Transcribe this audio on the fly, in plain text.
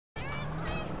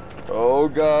Oh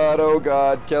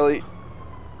God, Kelly.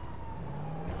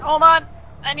 Hold on.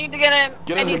 I need to get in.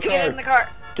 Get I in need the to car. get in the car.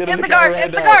 Get in in the the car. car right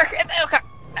Get the now. car. Get the car.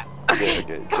 No.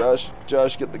 Okay.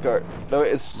 Josh, get the car. No,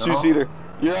 it's No. two-seater.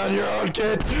 You're on your own,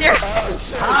 kid. You're- Oh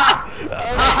shit!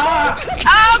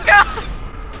 Oh God.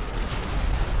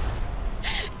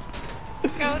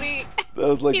 Cody. That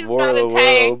was like He's War of not the a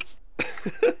tank. Worlds.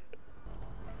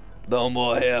 No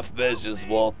more half measures,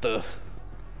 Walter.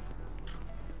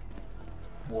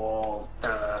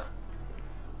 Walter.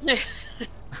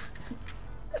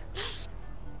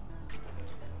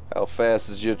 How fast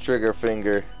is your trigger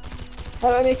finger? How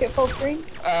do I make it full screen?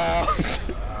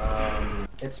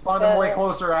 It's spawning way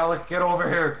closer, Alec. Get over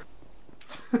here.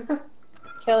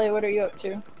 Kelly, what are you up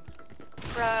to?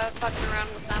 Fucking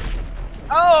around with them.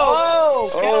 Oh!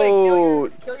 Kelly, Oh!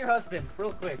 kill your husband,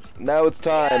 real quick. Now it's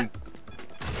time.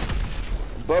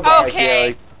 Bye-bye,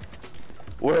 Okay. Kelly.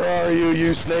 Where are you,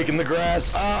 you snake in the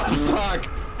grass? Oh, fuck!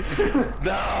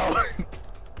 No!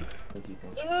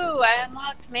 Ooh, I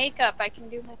unlocked makeup. I can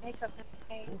do my makeup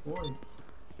now. Oh boy.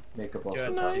 Makeup Do also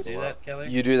you costs have to a do lot. that, Kelly?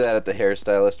 You do that at the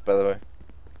hairstylist, by the way.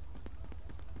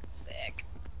 Sick.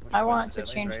 Which I one want is to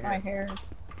that link change right my here? hair.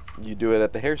 You do it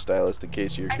at the hairstylist in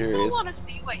case you're I still curious. want to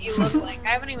see what you look like. I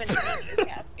haven't even seen you,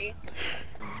 Cassie.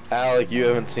 Alec, you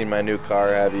haven't seen my new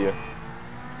car, have you?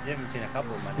 You haven't seen a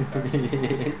couple of my new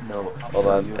cars. No. Hold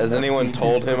on. You Has have anyone seen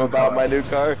told his him new about car. my new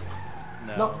car?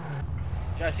 No. No.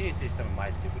 Josh, you need to see some of my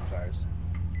stupid cars.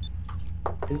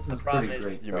 This The is problem pretty is-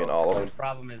 great. You though. mean all of The them?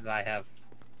 problem is I have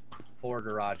 4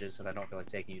 garages and I don't feel like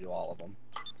taking you to all of them.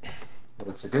 Well,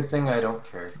 it's a good thing I don't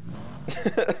care.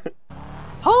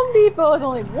 Home Depot with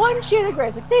only one shade of gray.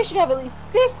 It's like they should have at least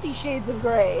 50 shades of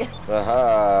gray.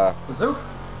 Aha! Zoop!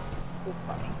 It was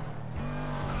funny.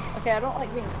 Okay, I don't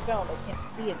like being stoned. I can't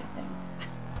see anything.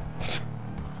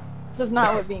 This is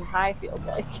not what being high feels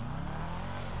like.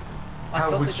 How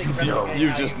totally would think you about know? okay,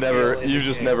 You've how just you never, feel in you've the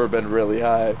just game. never been really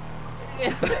high.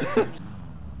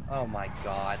 Oh my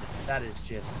god, that is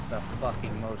just the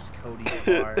fucking most Cody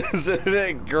car. Isn't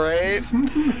it great?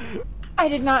 I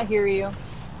did not hear you.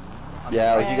 On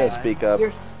Yeah, the like right you gotta side- speak up.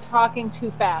 You're talking too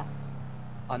fast.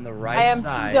 On the I right am too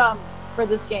side. dumb for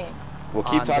this game. We'll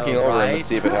keep on talking the over him right and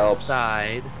see if it helps.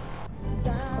 Side.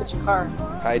 Which car?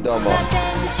 Hi, Domo.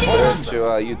 Welcome to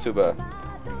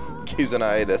YouTube. He's an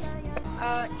hiatus.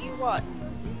 You what?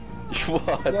 You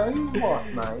what? Yeah, you what,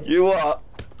 mate? You what?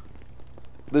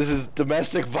 This is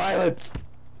domestic violence.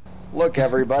 Look,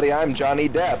 everybody, I'm Johnny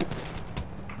Depp.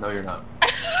 No, you're not.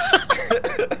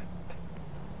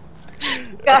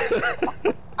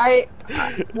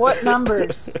 What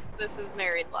numbers? This is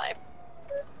married life.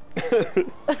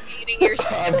 Eating your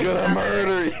I'm gonna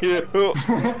murder you.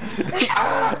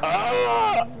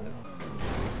 Ah!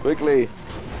 Quickly.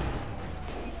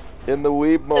 In the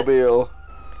Weeb mobile.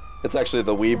 It's actually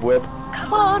the Weeb whip.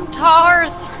 Come on,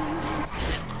 Tars!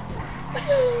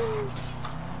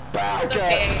 Back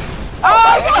Okay.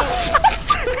 up.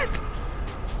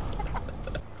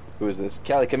 Who is this?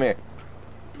 Kelly, come here.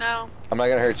 No. I'm not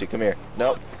gonna hurt you. Come here.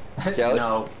 Nope. Kelly?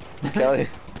 No. Kelly.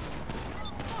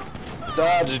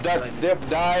 Dodge, duck, dip,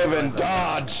 dive, and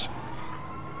dodge.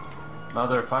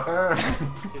 Motherfucker.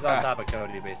 He's on top of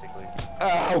Cody, basically.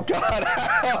 Oh God!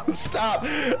 Ow, stop!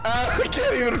 I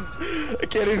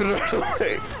can't even run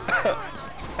away.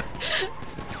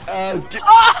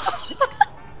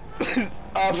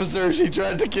 Officer, she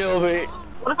tried to kill me.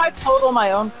 What if I total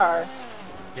my own car?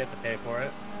 You have to pay for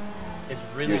it. It's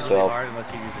really, really Yourself. hard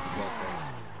unless you use explosives.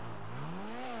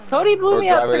 Cody blew Or me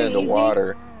up drive it pretty into easy.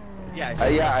 water. Yeah,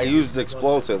 Yeah, I used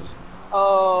explosives.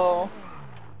 Oh.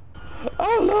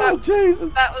 Oh Lord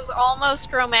Jesus! That was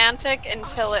almost romantic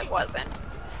until it wasn't.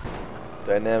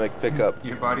 Dynamic pickup.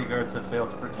 Your bodyguards have failed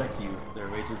to protect you. Their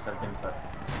wages have been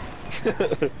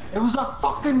cut. It was a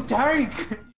fucking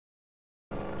tank!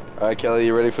 Alright, Kelly,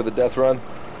 you ready for the death run?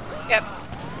 Yep.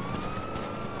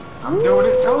 I'm doing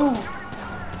it too!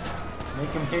 Make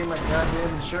him pay my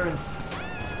goddamn insurance.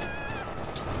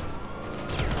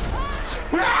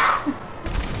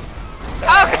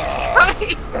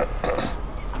 Okay.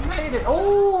 I made it!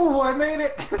 Oh, I made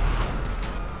it!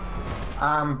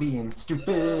 I'm being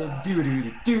stupid. Do do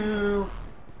do do.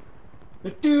 Do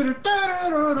do do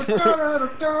do do do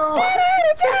do.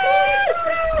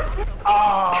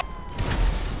 Oh.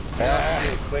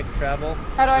 Quick travel.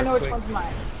 How do I know which Quick. one's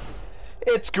mine?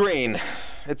 It's green.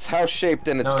 It's house shaped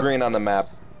and it's No, green on the map.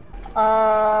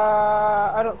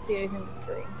 I don't see anything that's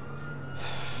green.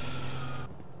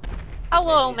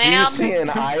 Hello, Do you ma'am. see an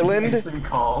island? Nice and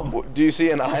calm. Do you see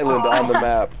an island on the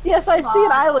map? Yes, I see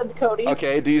an island, Cody.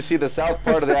 Okay, do you see the south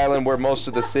part of the island where most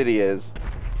of the city is?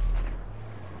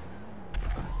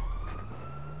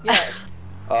 Yes.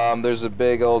 There's a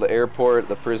big old airport.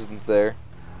 The prison's there.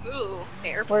 Ooh,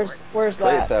 airport. Where's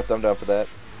Plate that? theft. I'm down for that.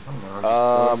 I don't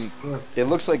know, just It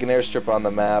looks like an airstrip on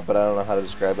the map, but I don't know how to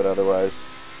describe it otherwise.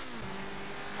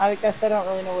 I guess I don't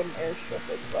really know what an airstrip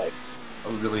looks like. a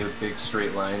really big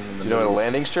straight line in the Do you know what a middle.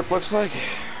 landing strip looks like?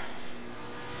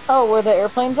 Oh, where the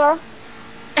airplanes are?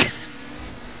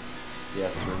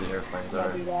 Yes, where the airplanes I'll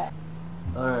are. do that.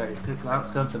 Alright, pick out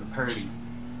something pretty.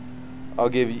 I'll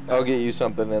get you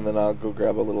something, and then I'll go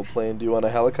grab a little plane. Do you want a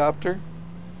helicopter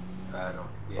I don't.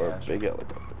 Yeah. or a big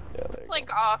helicopter? Yeah, there It's you like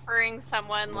offering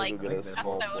someone go. like We'll get a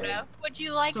small soda. plane. Would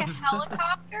you like a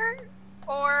helicopter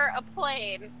or a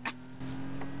plane?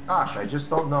 Gosh, I just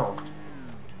don't know.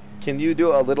 Can you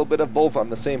do a little bit of both on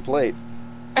the same plate?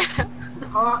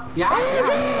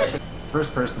 Yeah.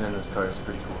 First person in this car is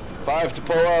pretty cool too. 5 to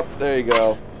pull up. There you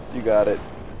go. You got it.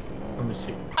 Let me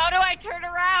see. How do I turn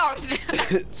around?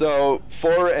 So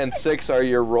 4 and 6 are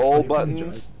your roll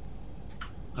buttons.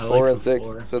 I 4 like and the 6.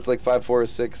 floor. So it's like 5, 4, or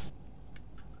 6.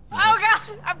 Oh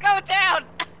god, I'm going down.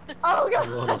 Oh The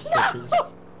little switches.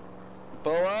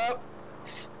 Pull up.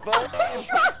 Pull up.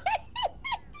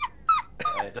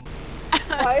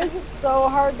 Why is it so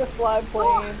hard to fly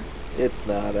plane? It's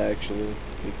not actually.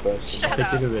 Good question. Shut Take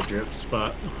up. you to the drift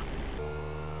spot.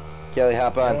 Kelly,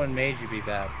 hop No on. one made you be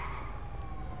bad.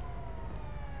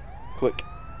 Quick.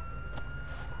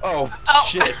 Oh, Oh.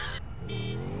 shit.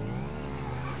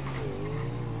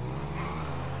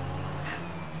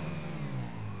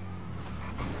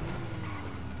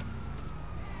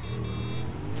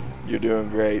 You're doing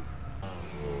great.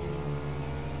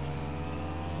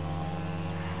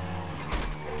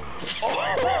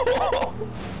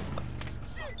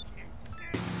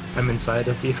 I'm inside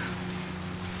of you.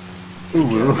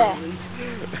 Ooh. Yeah.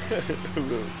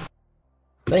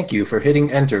 Thank you for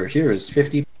hitting enter. Here is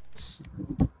 50.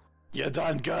 You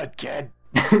done good, kid.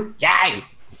 Yay!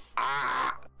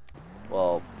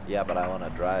 Well, yeah, but I want to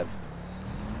drive.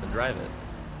 Then drive it.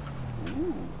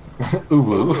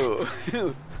 Ooh.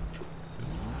 Ooh.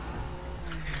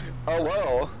 Oh,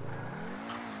 well.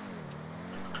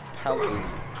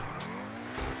 Pounces.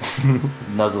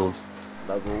 Nuzzles.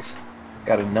 Nuzzles.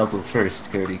 Gotta nuzzle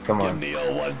first, Cody. Come Give him on. the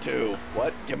old 1-2.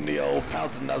 What? Give him the old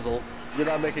pounce and nuzzle. You're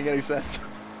not making any sense.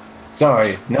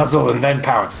 Sorry, nuzzle and then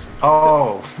pounce.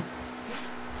 Oh.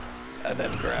 And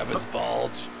then grab his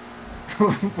bulge.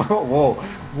 Whoa.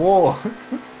 Whoa.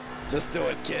 Just do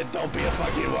it, kid. Don't be a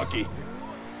fucking Wookie.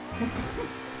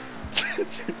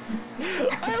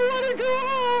 I want to go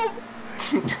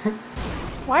home!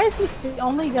 Why is this the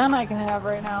only gun I can have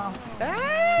right now?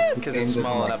 Because it's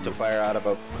small enough to fire out of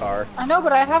a car. I know,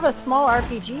 but I have a small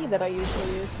RPG that I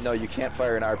usually use. No, you can't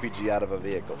fire an RPG out of a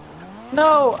vehicle.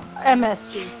 No,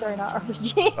 MSG. Sorry, not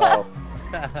RPG. Oh,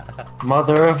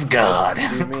 Mother of God.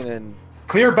 do you mean in...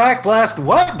 Clear back blast.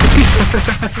 What?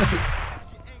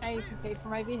 Now you can pay for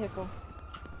my vehicle.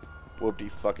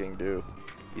 Whoop-de-fucking-do.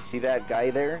 You see that guy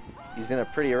there? He's in a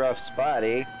pretty rough spot,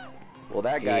 eh? Well,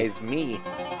 that guy's me.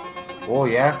 Oh,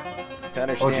 yeah? To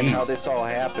understand how jeez. this all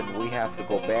happened, we have to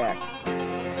go back.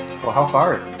 Well, how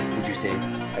far would you say?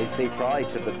 I'd say probably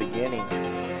to the beginning.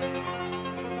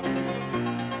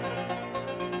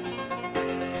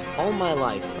 All my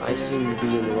life, I seem to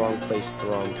be in the wrong place at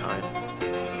the wrong time.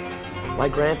 My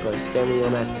grandpa, Stanley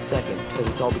Omas II, says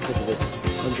it's all because of this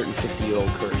 150-year-old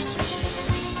curse.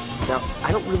 Now,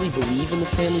 I don't really believe in the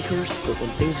family curse, but when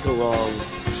things go wrong,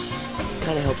 it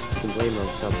kind of helps if you can blame it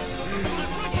on something.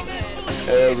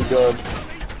 Hey, how's it going?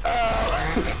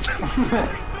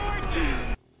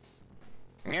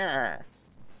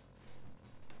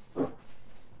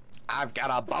 I've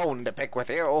got a bone to pick with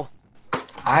you.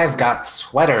 I've got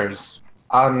sweaters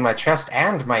on my chest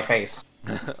and my face.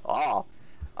 Oh,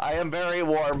 I am very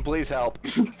warm. Please help.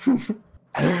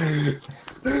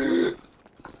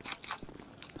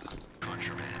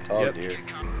 Oh Yep. dear.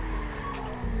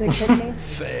 The kidney?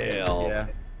 Fail. Yeah.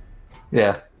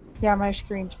 Yeah. Yeah, my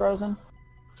screen's frozen.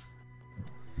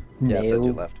 Yeah, it said you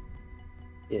Nailed left.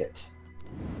 it.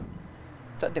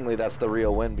 Technically, that's the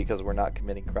real win because we're not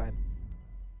committing crime.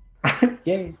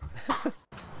 Yay.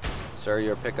 Sir,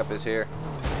 your pickup is here.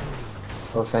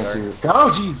 Oh, thank Sorry. you. Oh,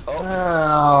 jeez.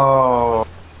 Oh.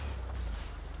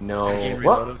 No. Game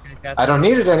What? reload, okay, Cassie? I don't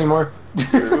need it anymore.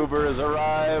 Your Uber has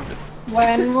arrived.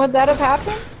 When would that have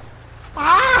happened?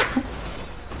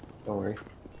 Don't worry.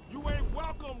 You ain't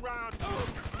welcome round.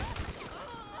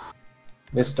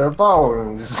 Mr.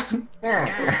 Bones.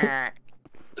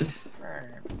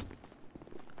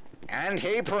 And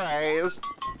he prays.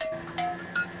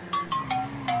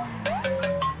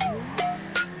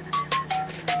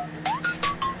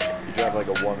 You drive like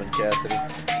a woman, Cassidy.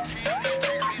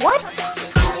 What?